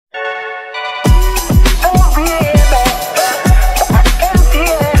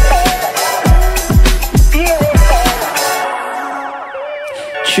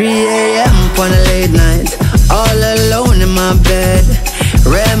my bed,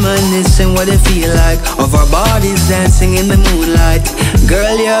 reminiscing what it feel like, of our bodies dancing in the moonlight.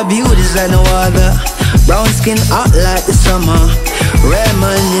 Girl, your beauty's like no other, brown skin hot like the summer.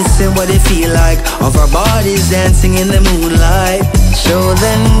 Reminiscing what it feel like, of our bodies dancing in the moonlight. So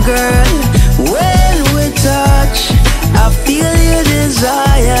then girl, when we touch, I feel your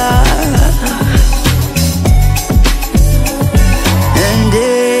desire. And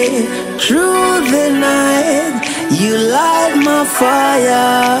day through the night, you light my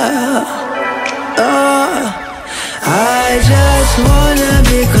fire. Oh, I just wanna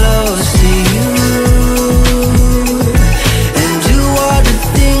be close to you and do all the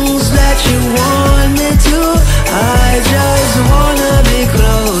things that you want me to. I just wanna be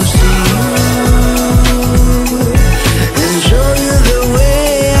close to you and show you the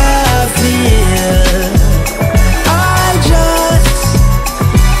way I feel.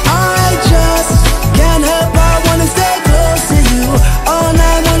 I just can't help, I wanna stay close to you. All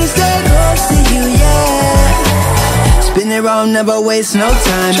night wanna stay close to you, yeah. Spin around, never waste no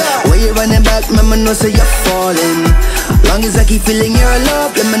time. When you're running back, mama know say you're falling. Long as I keep feeling your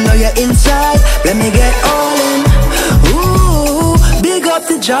love, let me know you're inside, let me get all in. Ooh, big up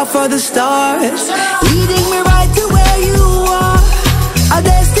the job for the stars, leading me right to where you are. A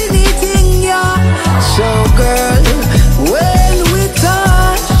destiny thing, yeah. So girl, when we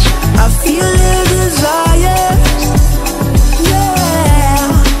touch, I feel your desires, yeah,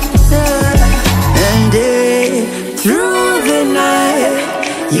 yeah. And day through the night,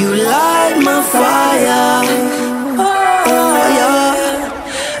 you light my fire. Oh yeah,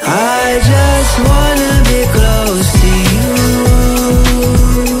 I just wanna be close to you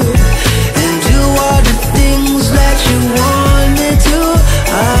and do all the things that you want me to.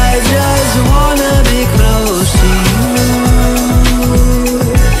 I just wanna be close to you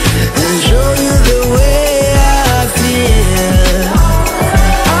and show you the way I feel.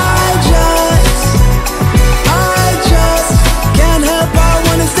 I just can't help, I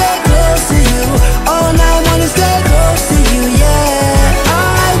wanna stay close to you. All night wanna stay close to you, yeah.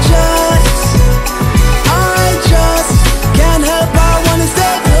 I just can't help, I wanna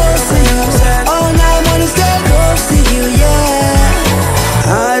stay close to you. All night wanna stay close to you, yeah.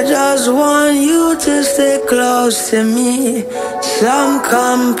 I just want you to stay close to me, some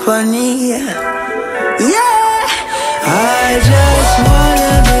company.